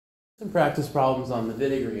Some practice problems on the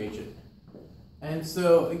Wittig reagent. And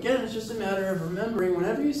so again, it's just a matter of remembering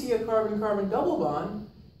whenever you see a carbon-carbon double bond,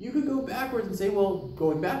 you could go backwards and say, well,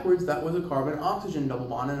 going backwards, that was a carbon-oxygen double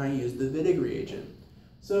bond, and I used the Wittig reagent.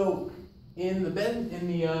 So in the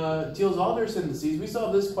diels-alder syntheses, we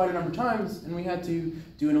saw this quite a number of times, and we had to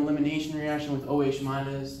do an elimination reaction with OH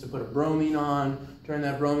minus to put a bromine on, turn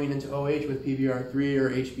that bromine into OH with PBr3 or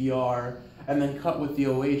HBr, and then cut with the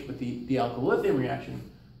OH with the alkyl-lithium reaction.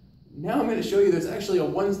 Now I'm going to show you there's actually a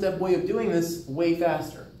one-step way of doing this way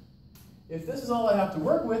faster. If this is all I have to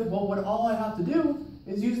work with, well, all I have to do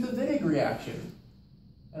is use the Wittig reaction.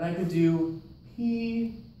 And I could do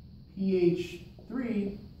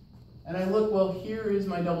PH3, and I look, well, here is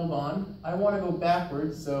my double bond. I want to go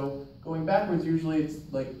backwards, so going backwards, usually it's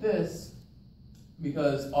like this,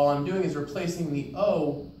 because all I'm doing is replacing the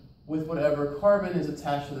O with whatever carbon is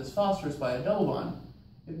attached to this phosphorus by a double bond.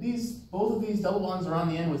 If both of these double bonds are on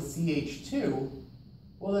the end with CH2,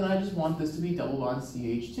 well then I just want this to be double bond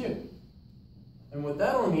CH2. And what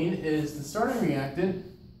that'll mean is the starting reactant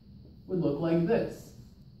would look like this.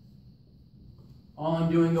 All I'm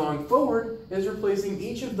doing going forward is replacing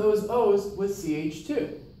each of those O's with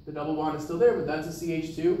CH2. The double bond is still there, but that's a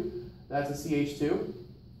CH2, that's a CH2.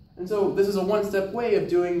 And so this is a one-step way of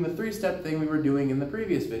doing the three-step thing we were doing in the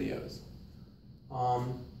previous videos.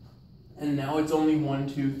 And now it's only 1,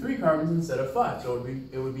 2, 3 carbons instead of 5, so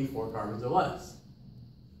it would be 4 carbons or less.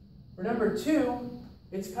 For number 2,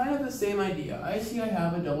 it's kind of the same idea. I see I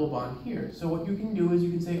have a double bond here. So what you can do is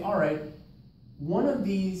you can say, all right, one of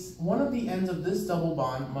the ends of this double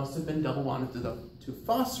bond must have been double bonded to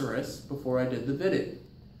phosphorus before I did the Wittig.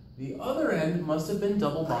 The other end must have been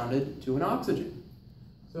double bonded to an oxygen.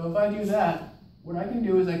 So if I do that, what I can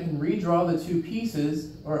do is I can redraw the two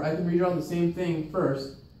pieces, or I can redraw the same thing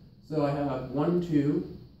first. So I have 1, 2,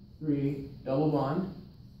 3, double bond.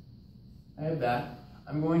 I have that.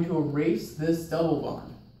 I'm going to erase this double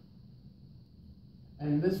bond.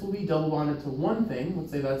 And this will be double bonded to one thing, let's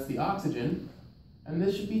say that's the oxygen, and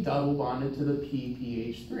this should be double bonded to the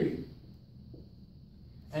PPH3.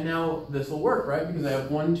 And now this will work, right? Because I have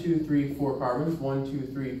 1, 2, 3, 4 carbons, 1, 2,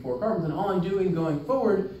 3, 4 carbons, and all I'm doing going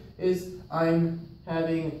forward is I'm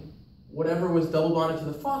having whatever was double bonded to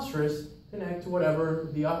the phosphorus connect to whatever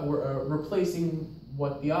replacing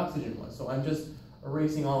what the oxygen was. So I'm just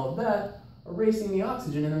erasing all of that, erasing the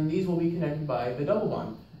oxygen, and then these will be connected by the double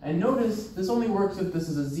bond. And notice this only works if this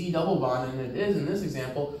is a Z double bond, and it is in this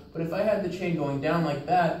example, but if I had the chain going down like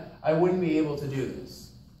that, I wouldn't be able to do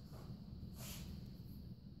this.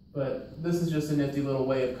 But this is just a nifty little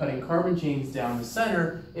way of cutting carbon chains down the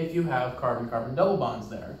center if you have carbon-carbon double bonds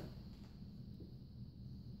there.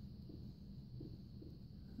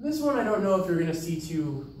 This one I don't know if you're going to see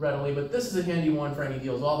too readily, but this is a handy one for any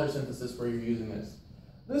diels-alder synthesis where you're using this.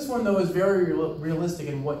 This one, though, is very realistic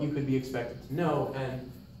in what you could be expected to know,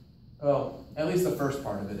 and, well, at least the first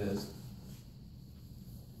part of it is.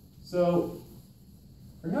 So,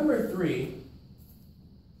 for number 3,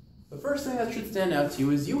 the first thing that should stand out to you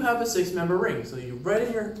is you have a 6-member ring. So you right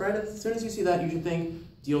as soon as you see that, you should think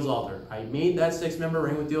diels-alder. I made that 6-member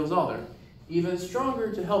ring with diels-alder. Even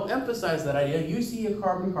stronger, to help emphasize that idea, you see a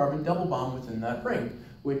carbon-carbon double bond within that ring,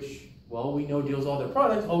 which, well, we know diels-alder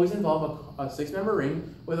products always involve a 6-member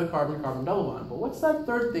ring with a carbon-carbon double bond. But what's that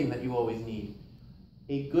third thing that you always need?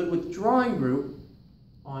 A good withdrawing group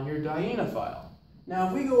on your dienophile. Now,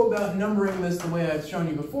 if we go about numbering this the way I've shown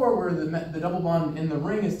you before, where the double bond in the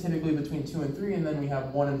ring is typically between 2 and 3, and then we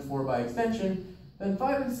have 1 and 4 by extension, then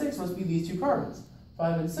 5 and 6 must be these two carbons.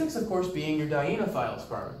 5 and 6, of course, being your dienophiles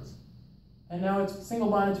carbons. And now it's single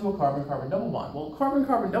bonded to a carbon-carbon double bond. Well,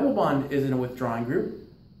 carbon-carbon double bond isn't a withdrawing group,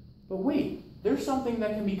 but wait, there's something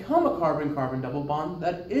that can become a carbon-carbon double bond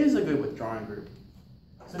that is a good withdrawing group.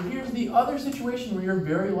 So here's the other situation where you're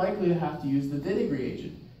very likely to have to use the Wittig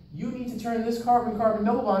reagent. You need to turn this carbon-carbon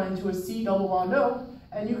double bond into a C double bond O,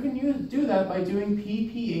 and you can do that by doing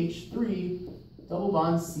PPH3 double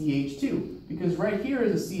bond CH2, because right here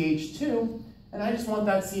is a CH2, and I just want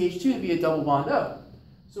that CH2 to be a double bond O.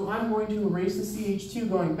 So I'm going to erase the CH2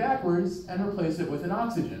 going backwards and replace it with an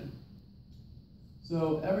oxygen.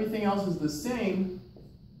 So everything else is the same,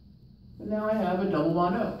 but now I have a double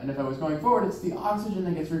bond O. And if I was going forward, it's the oxygen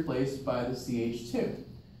that gets replaced by the CH2.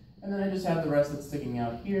 And then I just have the rest that's sticking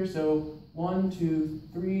out here. So 1, 2,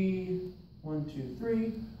 3, 1, 2,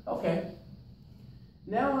 3. Okay.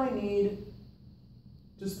 Now I need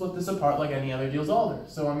to split this apart like any other diels-alder.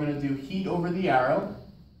 So I'm going to do heat over the arrow,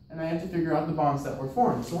 and I have to figure out the bonds that were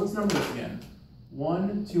formed. So let's number this again.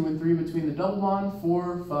 1, 2, and 3 between the double bond,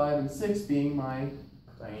 4, 5, and 6 being my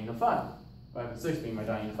dienophile. 5 and 6 being my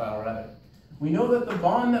dienophile, rather. We know that the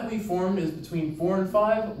bond that we formed is between 4 and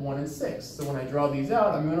 5, 1 and 6. So when I draw these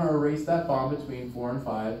out, I'm going to erase that bond between 4 and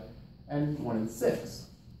 5 and 1 and 6.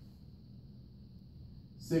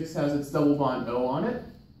 6 has its double bond O on it,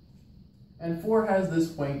 and 4 has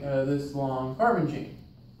this long carbon chain.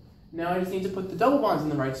 Now I just need to put the double bonds in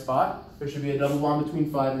the right spot. There should be a double bond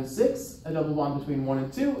between 5 and 6, a double bond between 1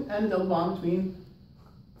 and 2, and a double bond between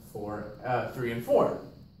 3 and 4.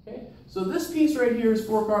 Okay? So this piece right here is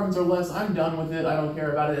 4 carbons or less. I'm done with it. I don't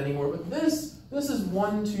care about it anymore. But this is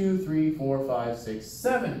 1, 2, 3, 4, 5, 6,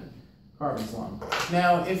 7 carbons long.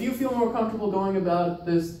 Now, if you feel more comfortable going about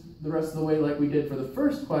this the rest of the way like we did for the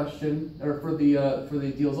first question, or for the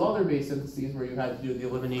diels-alder base syntheses where you had to do the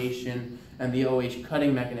elimination and the OH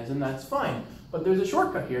cutting mechanism, that's fine. But there's a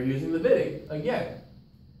shortcut here using the Wittig again.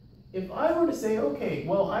 If I were to say, okay,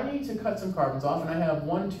 well, I need to cut some carbons off, and I have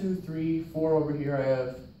 1, 2, 3, 4 over here, I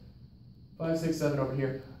have 5, 6, 7 over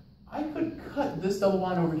here, I could cut this double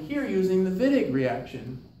bond over here using the Wittig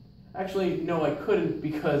reaction. Actually, no, I couldn't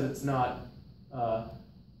because it's not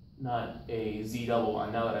a Z double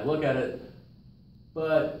bond now that I look at it,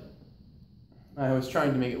 but I was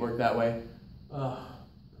trying to make it work that way.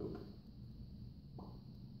 Poop.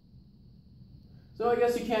 So I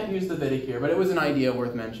guess you can't use the Wittig here, but it was an idea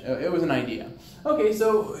worth mentioning. It was an idea. Okay,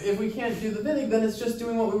 so if we can't do the Wittig, then it's just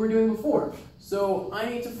doing what we were doing before. So I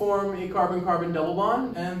need to form a carbon-carbon double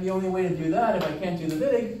bond, and the only way to do that, if I can't do the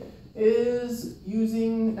Wittig, is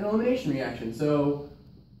using an elimination reaction. So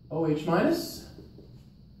OH minus,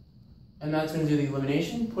 and that's going to do the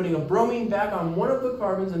elimination, putting a bromine back on one of the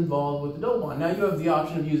carbons involved with the double bond. Now you have the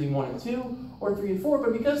option of using 1 and 2, or 3 and 4,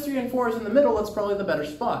 but because 3 and 4 is in the middle, that's probably the better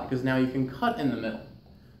spot, because now you can cut in the middle.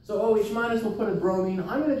 So OH minus will put a bromine.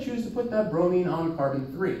 I'm going to choose to put that bromine on carbon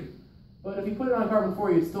 3. But if you put it on carbon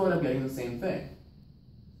 4, you'd still end up getting the same thing.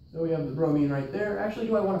 So we have the bromine right there. Actually,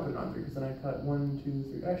 do I want to put it on 3? Because then I cut 1, 2,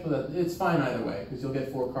 3. Actually, it's fine either way, because you'll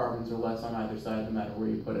get 4 carbons or less on either side, no matter where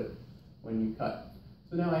you put it when you cut.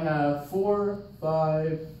 So now I have 4,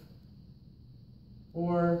 5,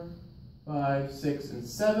 6, and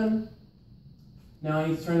 7. Now I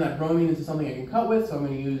need to turn that bromine into something I can cut with, so I'm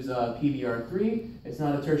going to use PBr3. It's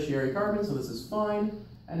not a tertiary carbon, so this is fine.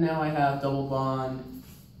 And now I have double bond,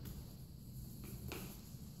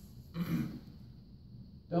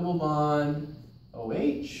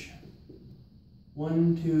 OH,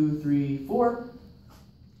 1, 2, 3, 4.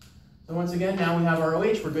 So once again, now we have our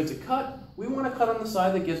OH, we're good to cut. We want to cut on the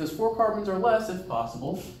side that gives us 4 carbons or less if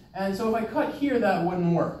possible. And so if I cut here, that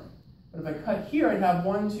wouldn't work. But if I cut here, I'd have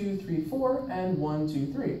 1, 2, 3, 4, and 1,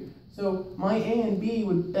 2, 3. So my A and B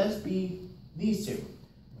would best be these two.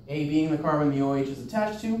 A being the carbon the OH is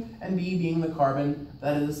attached to, and B being the carbon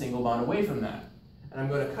that is a single bond away from that. And I'm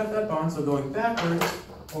going to cut that bond, so going backwards,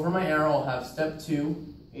 over my arrow, I'll have step 2,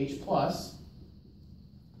 H+. I'm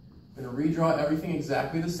going to redraw everything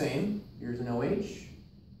exactly the same. Here's an OH.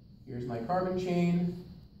 Here's my carbon chain.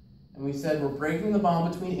 And we said we're breaking the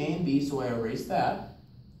bond between A and B, so I erase that.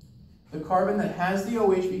 The carbon that has the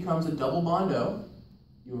OH becomes a double bond O.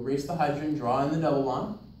 You erase the hydrogen, draw in the double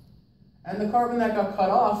bond. And the carbon that got cut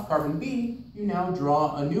off, carbon B, you now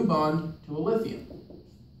draw a new bond to a lithium.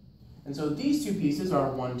 And so these two pieces are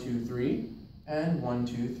 1, 2, 3, and 1,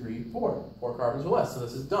 2, 3, 4. 4 carbons or less, so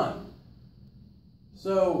this is done.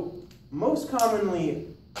 So most commonly,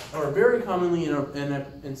 or very commonly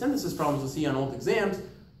in synthesis problems you'll see on old exams,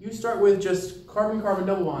 you start with just carbon-carbon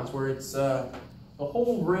double bonds where it's the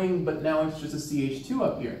whole ring, but now it's just a CH2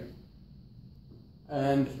 up here.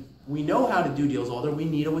 And we know how to do diels-alder. We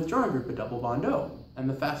need a withdrawing group, a double bond O. And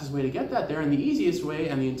the fastest way to get that there, and the easiest way,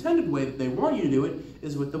 and the intended way that they want you to do it,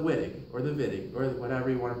 is with the Wittig, or the Wittig, or whatever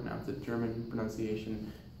you want to pronounce it. German pronunciation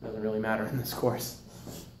doesn't really matter in this course.